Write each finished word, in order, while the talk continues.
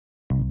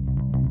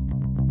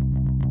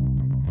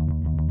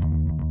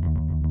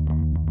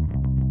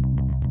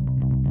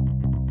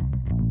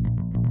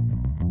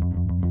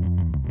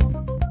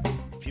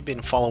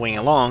been following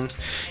along,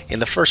 in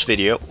the first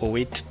video what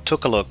we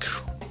took a look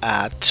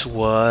at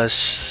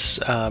was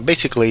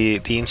basically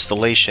the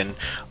installation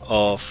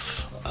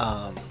of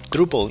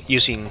Drupal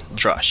using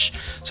Drush.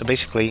 So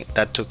basically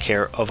that took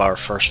care of our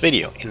first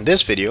video. In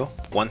this video,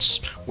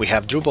 once we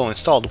have Drupal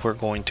installed, we're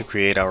going to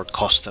create our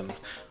custom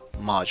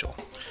module.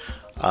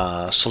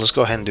 So let's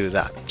go ahead and do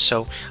that.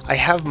 So I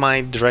have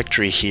my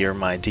directory here,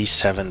 my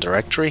D7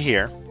 directory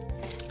here,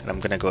 and I'm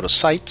gonna go to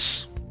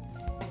Sites,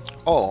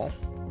 All,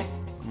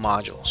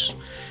 Modules.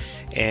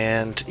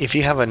 And if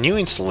you have a new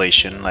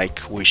installation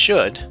like we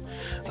should,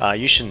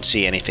 you shouldn't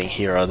see anything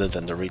here other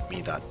than the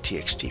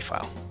readme.txt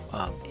file.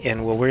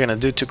 And what we're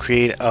gonna do to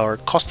create our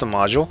custom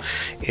module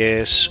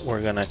is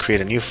we're gonna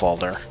create a new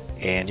folder,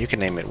 and you can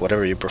name it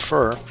whatever you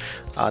prefer,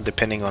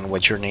 depending on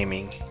what you're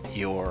naming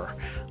your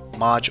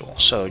module.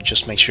 So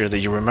just make sure that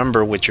you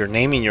remember what you're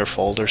naming your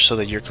folder so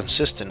that you're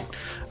consistent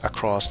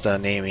across the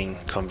naming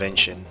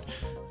convention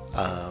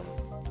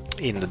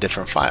in the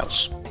different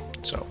files.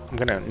 So I'm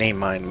gonna name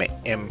mine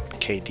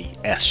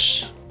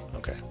MKDS.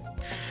 Okay,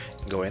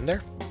 go in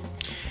there,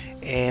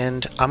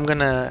 and I'm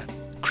gonna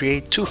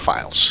create two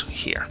files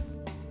here.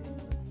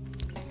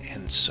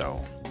 And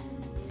so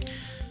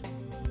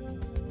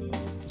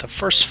the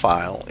first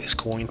file is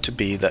going to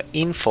be the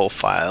info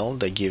file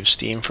that gives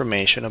the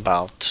information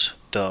about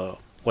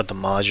what the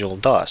module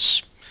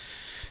does.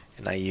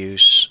 And I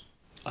use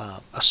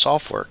a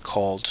software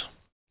called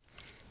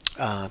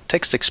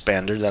Text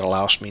Expander that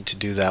allows me to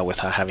do that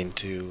without having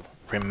to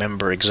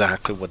remember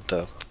exactly what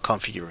the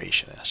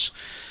configuration is.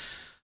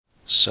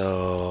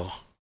 So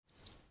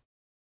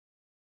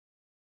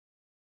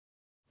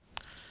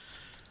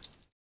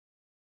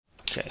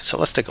okay, so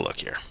let's take a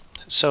look here.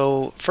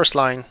 So first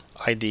line,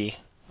 ID,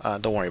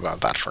 don't worry about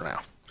that for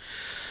now.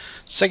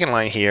 Second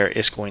line here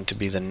is going to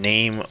be the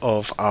name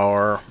of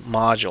our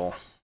module.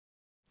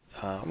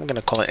 I'm going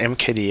to call it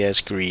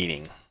MKDS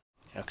greeting.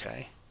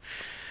 Okay.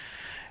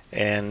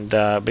 And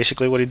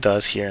basically what it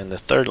does here in the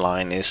third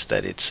line is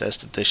that it says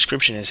the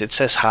description is, it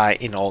says hi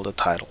in all the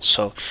titles.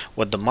 So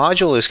what the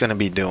module is going to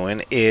be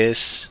doing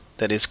is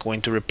that it's going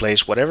to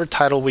replace whatever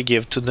title we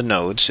give to the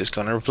nodes. It's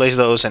going to replace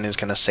those, and it's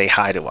going to say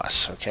hi to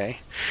us. Okay.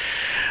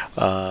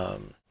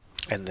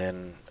 And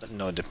then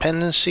node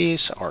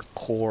dependencies, our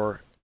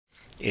core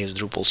is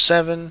Drupal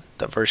 7,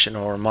 the version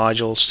of our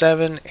module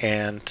 7,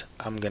 and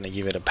I'm going to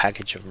give it a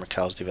package of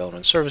Mercal's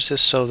development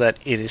services so that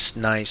it is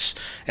nice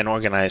and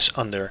organized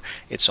under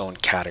its own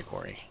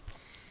category.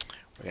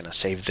 We're going to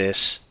save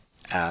this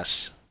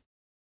as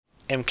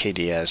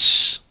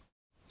MKDS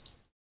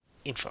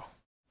info.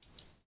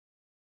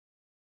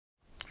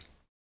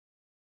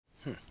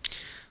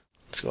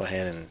 Let's go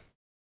ahead and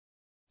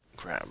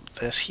grab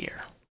this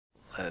here.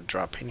 Let it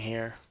drop in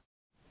here.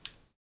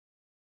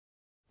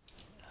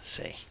 Let's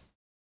see.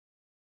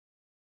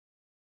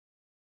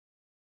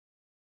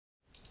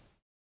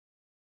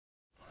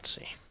 Let's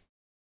see.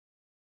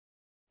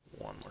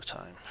 One more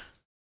time.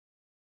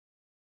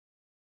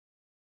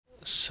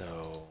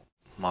 So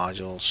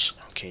modules,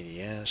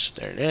 MKDS,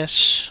 there it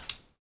is.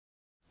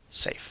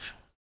 Save.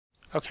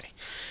 Okay.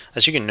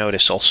 As you can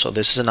notice also,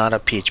 this is not a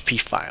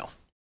PHP file.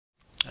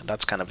 And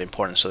that's kind of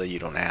important so that you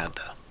don't add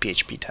the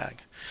PHP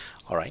tag.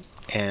 Alright,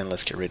 and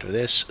let's get rid of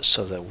this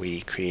so that we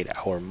create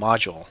our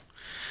module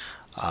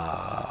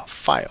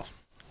file,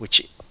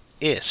 which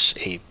is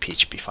a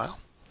PHP file.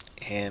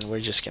 And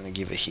we're just going to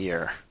give it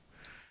here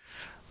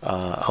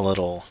a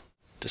little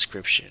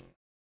description.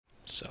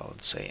 So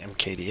let's say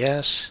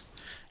MKDS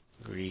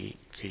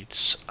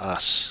greets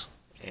us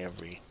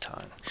every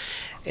time.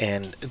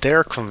 And there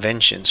are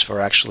conventions for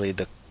actually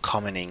the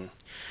commenting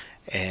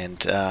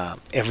and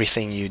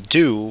everything you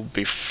do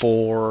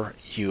before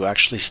you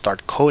actually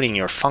start coding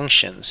your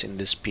functions in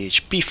these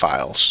PHP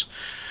files.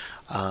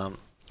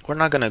 We're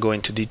not going to go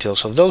into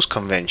details of those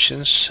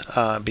conventions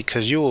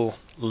because you will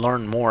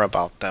learn more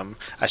about them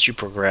as you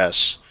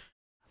progress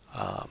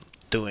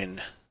doing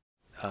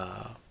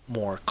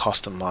more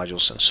custom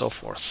modules and so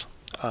forth.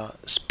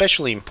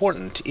 Especially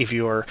important if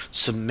you're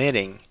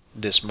submitting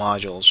these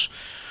modules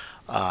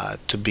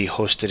to be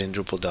hosted in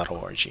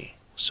Drupal.org.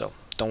 So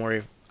don't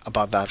worry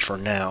about that for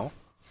now.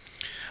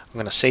 I'm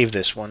going to save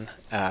this one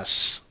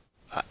as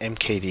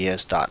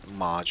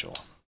mkds.module.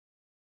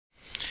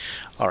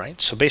 Alright,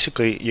 so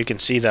basically you can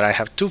see that I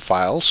have two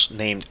files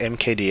named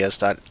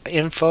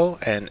mkds.info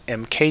and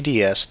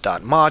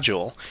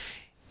mkds.module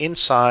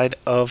inside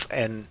of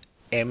an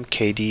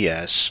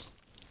mkds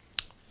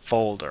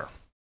folder.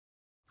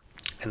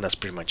 And that's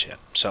pretty much it.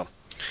 So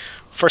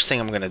first thing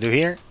I'm going to do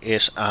here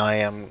is I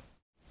am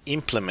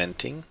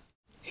implements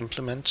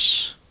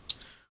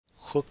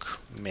hook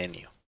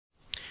menu.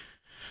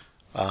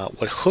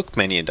 What hook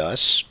menu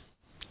does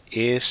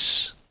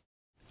is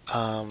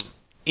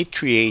it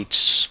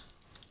creates,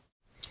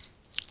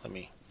 let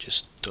me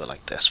just do it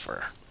like this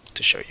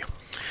to show you.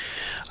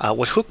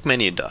 What hook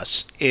menu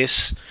does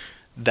is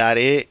that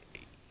it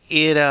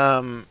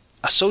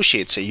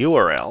associates a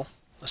URL,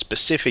 a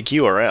specific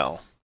URL,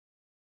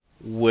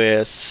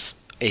 with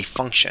a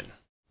function.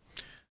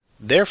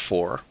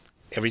 Therefore,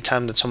 every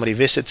time that somebody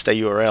visits the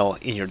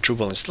URL in your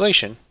Drupal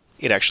installation,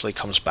 it actually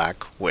comes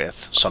back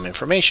with some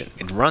information.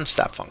 It runs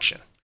that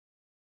function.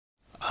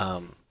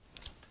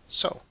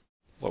 So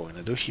what we're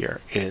going to do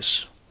here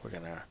is we're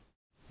going to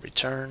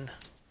return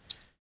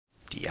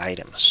the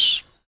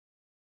items.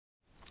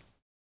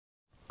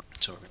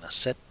 So we're going to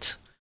set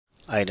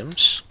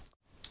items,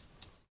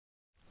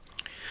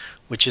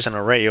 which is an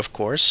array, of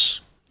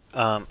course,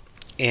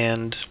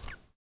 and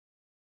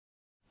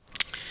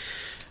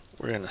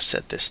we're going to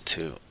set this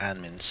to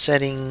admin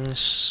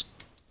settings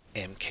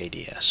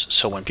mkds.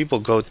 So when people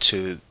go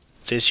to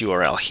this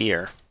URL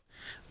here,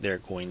 they're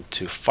going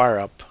to fire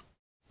up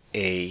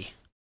a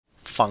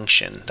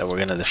function that we're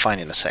going to define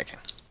in a second.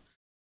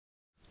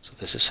 So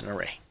this is an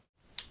array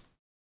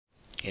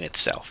in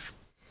itself.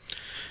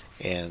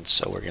 And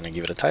so we're going to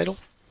give it a title.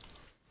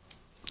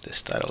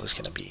 This title is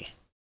going to be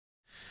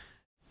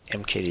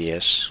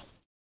mkds.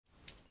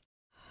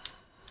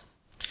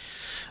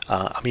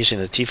 I'm using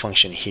the T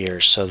function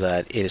here so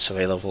that it is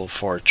available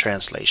for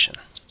translation.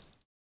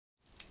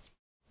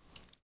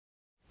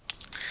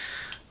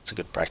 It's a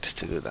good practice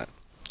to do that.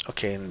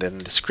 Okay, and then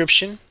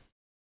description,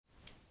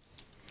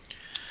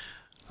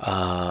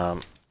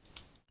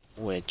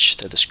 which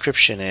the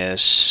description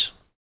is,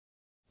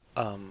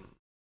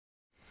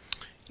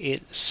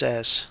 it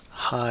says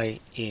hi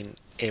in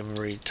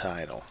every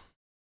title.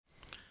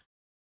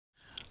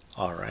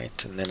 All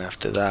right, and then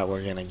after that,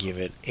 we're going to give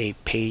it a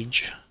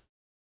page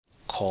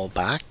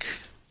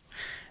callback.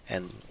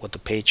 And what the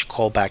page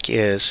callback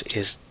is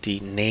the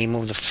name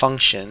of the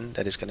function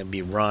that is going to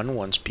be run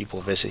once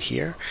people visit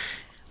here.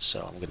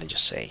 So I'm going to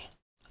just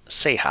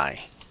say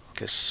hi,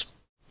 because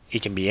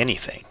it can be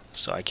anything.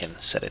 So I can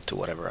set it to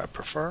whatever I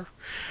prefer.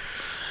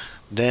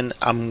 Then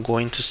I'm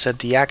going to set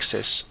the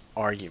access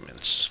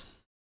arguments.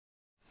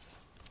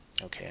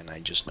 Okay, and I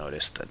just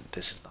noticed that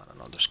this is not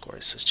an underscore,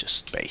 this is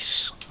just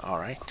space. All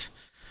right.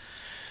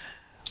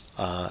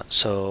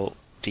 So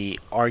the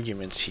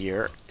arguments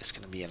here is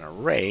going to be an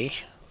array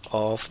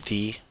of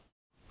the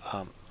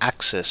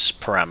access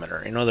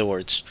parameter. In other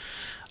words,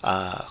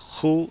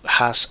 who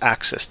has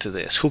access to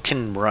this? Who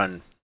can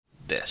run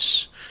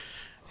this?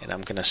 And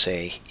I'm going to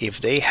say if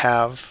they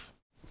have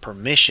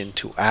permission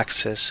to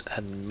access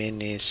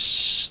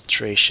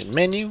administration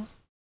menu,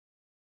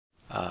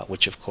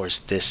 which of course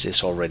this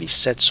is already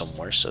set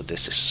somewhere, so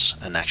this is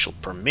an actual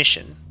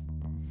permission.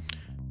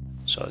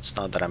 So it's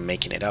not that I'm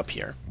making it up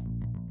here.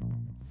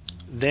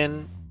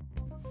 Then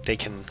they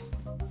can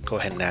go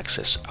ahead and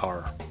access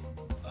our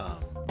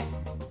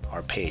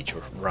page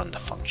or run the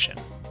function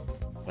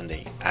when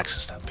they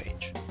access that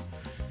page.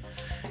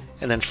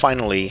 And then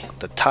finally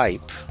the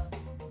type.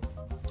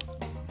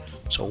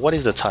 So what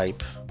is the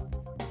type?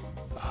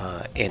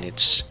 And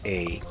it's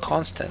a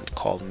constant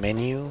called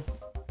menu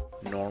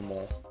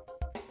normal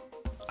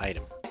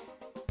item,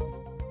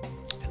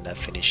 and that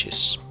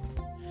finishes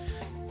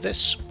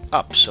this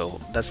up.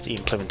 So that's the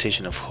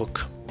implementation of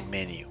hook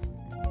menu.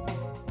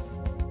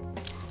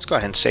 Let's go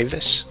ahead and save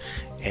this,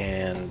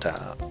 and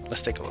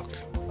let's take a look.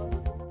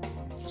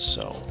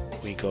 So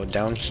we go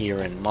down here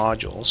in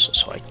modules.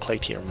 So I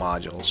clicked here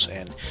modules,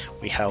 and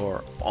we have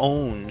our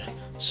own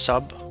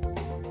sub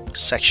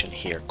section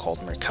here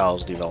called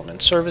Mercado's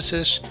Development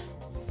Services,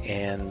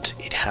 and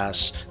it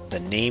has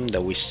the name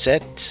that we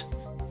set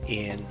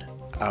in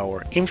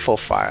our info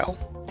file,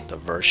 the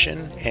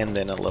version, and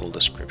then a little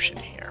description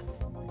here.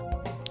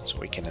 So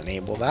we can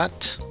enable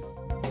that,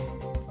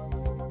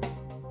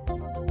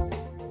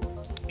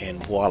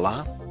 and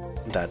voila,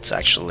 that's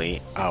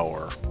actually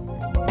our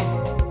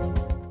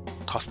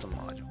custom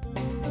module,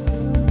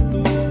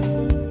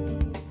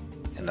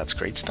 and that's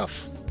great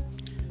stuff.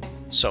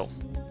 So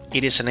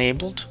it is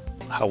enabled.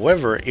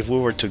 However, if we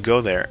were to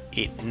go there,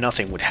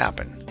 nothing would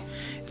happen.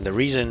 And the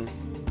reason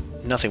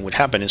nothing would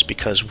happen is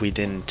because we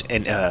didn't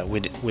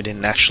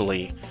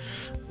actually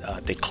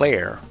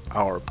declare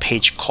our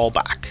page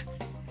callback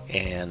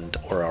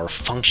or our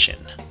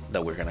function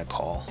that we're going to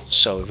call.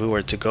 So if we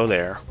were to go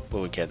there, we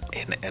would get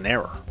an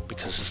error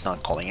because it's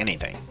not calling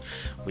anything.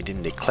 We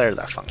didn't declare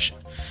that function.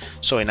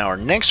 So in our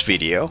next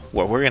video,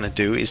 what we're going to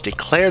do is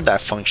declare that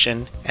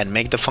function and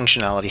make the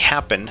functionality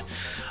happen,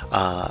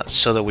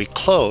 so that we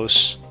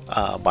close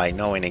by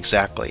knowing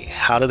exactly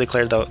how to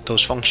declare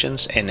those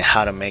functions and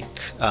how to make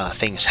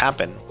things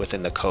happen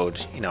within the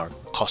code in our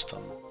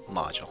custom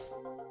module.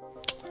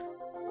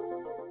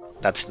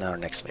 That's in our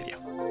next video.